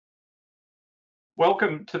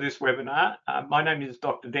Welcome to this webinar. My name is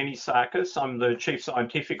Dr. Denny Sakkas. I'm the Chief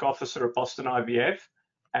Scientific Officer at Boston IVF,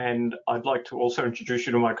 and I'd like to also introduce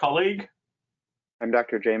you to my colleague. I'm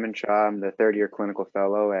Dr. Jaimin Shah. I'm the third-year clinical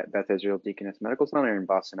fellow at Beth Israel Deaconess Medical Center in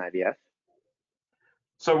Boston IVF.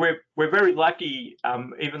 So we're very lucky,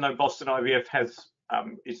 even though Boston IVF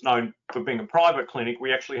is known for being a private clinic,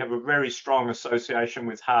 we actually have a very strong association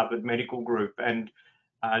with Harvard Medical Group, and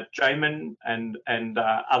Jaimin and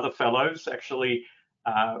other fellows actually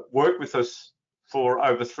work with us for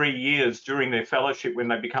over 3 years during their fellowship when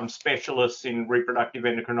they become specialists in reproductive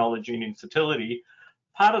endocrinology and infertility.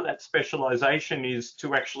 Part of that specialization is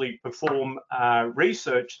to actually perform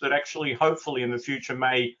research that actually hopefully in the future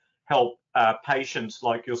may help patients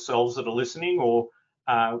like yourselves that are listening, or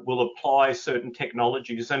will apply certain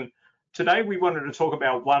technologies. And today we wanted to talk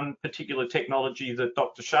about one particular technology that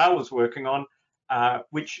Dr. Shah was working on,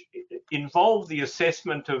 which involved the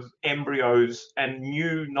assessment of embryos and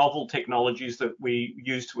new novel technologies that we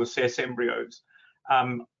use to assess embryos.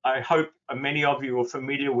 I hope many of you are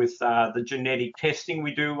familiar with the genetic testing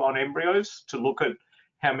we do on embryos to look at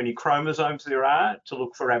how many chromosomes there are, to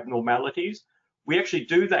look for abnormalities. We actually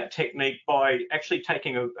do that technique by actually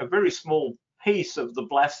taking a very small piece of the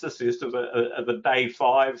blastocyst of a day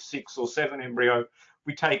 5, 6, or 7 embryo.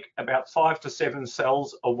 We take about 5 to 7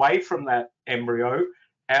 cells away from that embryo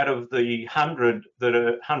out of the 100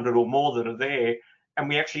 or more that are there, and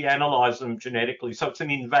we actually analyze them genetically. So it's an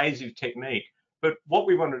invasive technique. But what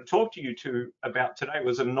we wanted to talk to you about today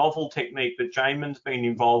was a novel technique that Jaimin's been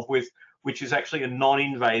involved with, which is actually a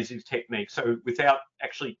non-invasive technique. So without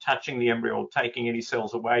actually touching the embryo or taking any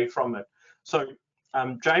cells away from it. So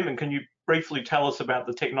Jaimin, can you briefly tell us about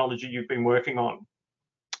the technology you've been working on?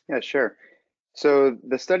 Yeah, sure. So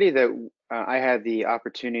the study that I had the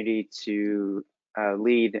opportunity to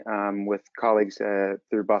lead with colleagues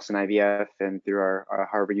through Boston IVF and through our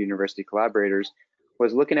Harvard University collaborators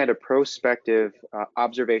was looking at a prospective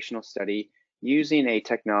observational study using a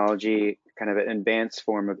technology, kind of an advanced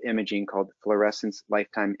form of imaging called fluorescence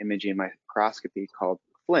lifetime imaging microscopy called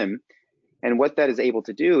FLIM. And what that is able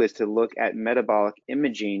to do is to look at metabolic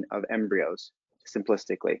imaging of embryos,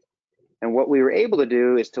 simplistically. And what we were able to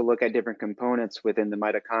do is to look at different components within the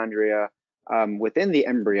mitochondria within the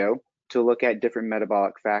embryo to look at different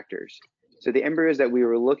metabolic factors. So the embryos that we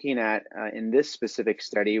were looking at in this specific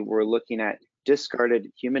study were looking at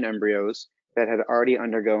discarded human embryos that had already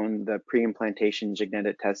undergone the pre-implantation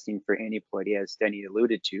genetic testing for aneuploidy, as Denny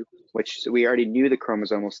alluded to, which so we already knew the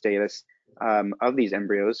chromosomal status of these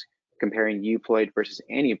embryos, comparing euploid versus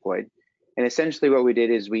aneuploid. And essentially what we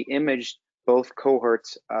did is we imaged both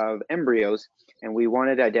cohorts of embryos, and we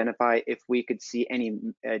wanted to identify if we could see any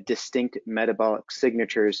distinct metabolic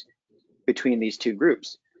signatures between these two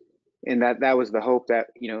groups. And that was the hope that,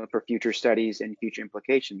 for future studies and future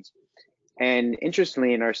implications. And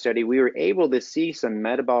interestingly, in our study, we were able to see some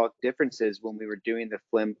metabolic differences when we were doing the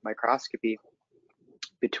FLIM microscopy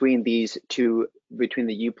between these two, between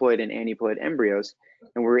the euploid and aneuploid embryos.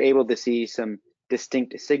 And we were able to see some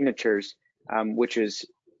distinct signatures, which is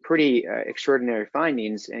pretty extraordinary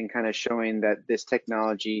findings, and kind of showing that this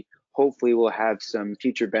technology hopefully will have some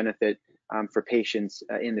future benefit for patients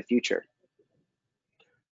in the future.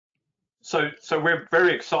 So we're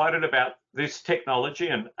very excited about this technology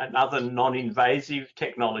and other non-invasive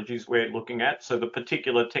technologies we're looking at. So the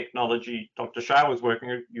particular technology Dr. Shah was working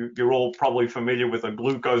at, you're all probably familiar with a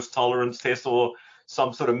glucose tolerance test or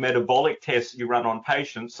some sort of metabolic test you run on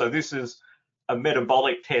patients. So this is a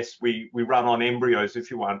metabolic test we run on embryos, if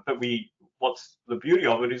you want. But what's the beauty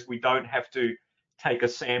of it is we don't have to take a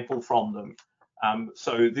sample from them.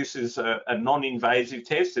 So this is a non-invasive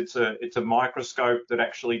test. It's a microscope that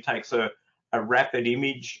actually takes a rapid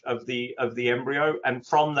image of the embryo, and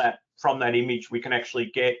from that image we can actually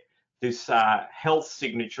get this health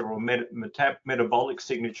signature or metabolic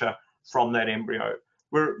signature from that embryo.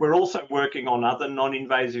 We're also working on other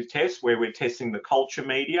non-invasive tests where we're testing the culture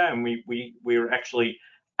media, and we're actually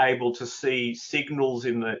able to see signals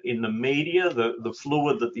in the media, the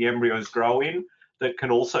fluid that the embryos grow in, that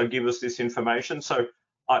can also give us this information. So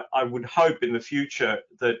I would hope in the future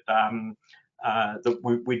that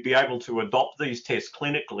we'd be able to adopt these tests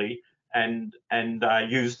clinically and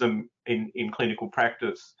use them in clinical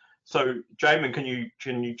practice. So Jaimin, can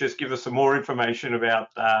you just give us some more information about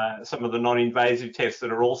some of the non-invasive tests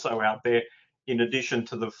that are also out there in addition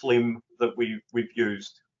to the FLIM that we've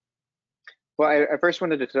used? Well, I first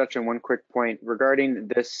wanted to touch on one quick point regarding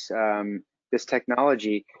this this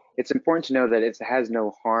technology. It's important to know that it has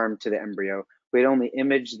no harm to the embryo. We'd only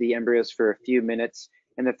image the embryos for a few minutes,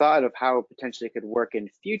 and the thought of how potentially it could work in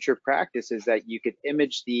future practice is that you could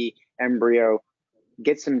image the embryo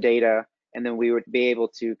get some data, and then we would be able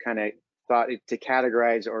to kind of to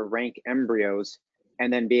categorize or rank embryos,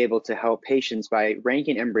 and then be able to help patients by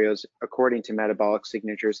ranking embryos according to metabolic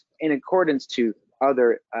signatures in accordance to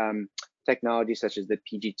other technologies such as the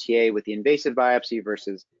PGTA with the invasive biopsy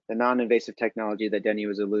versus the non-invasive technology that Denny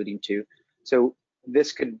was alluding to. So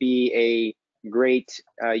this could be a great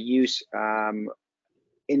use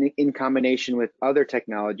in combination with other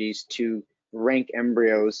technologies to rank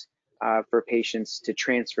embryos for patients to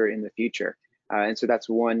transfer in the future. And so that's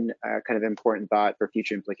one kind of important thought for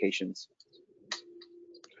future implications.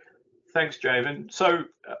 Thanks, Jaimin. So,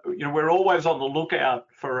 we're always on the lookout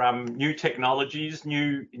for new technologies,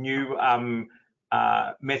 new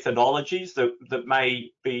methodologies that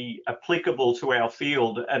may be applicable to our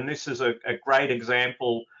field. And this is a great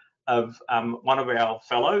example of one of our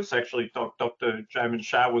fellows, actually Dr. Jaimin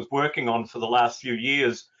Shah, was working on for the last few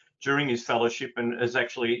years during his fellowship, and is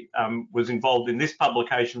actually was involved in this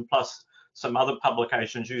publication plus some other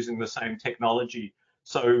publications using the same technology.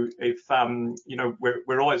 So if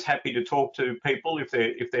we're always happy to talk to people if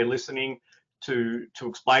they're listening to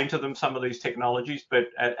explain to them some of these technologies. But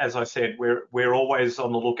as I said, we're always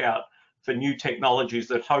on the lookout for new technologies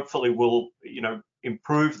that hopefully will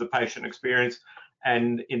improve the patient experience.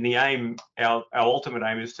 And in the aim, our ultimate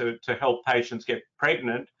aim is to help patients get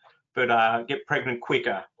pregnant, but get pregnant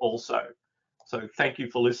quicker also. So thank you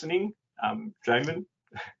for listening, Jaimin.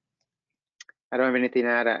 I don't have anything to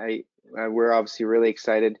add. We're obviously really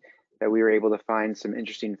excited that we were able to find some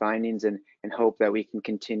interesting findings, and hope that we can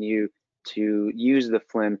continue to use the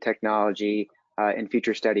FLIM technology in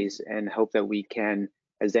future studies, and hope that we can,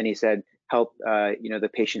 as Denny said, help the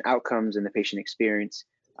patient outcomes and the patient experience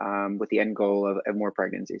with the end goal of more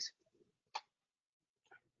pregnancies.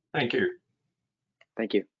 Thank you.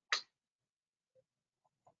 Thank you.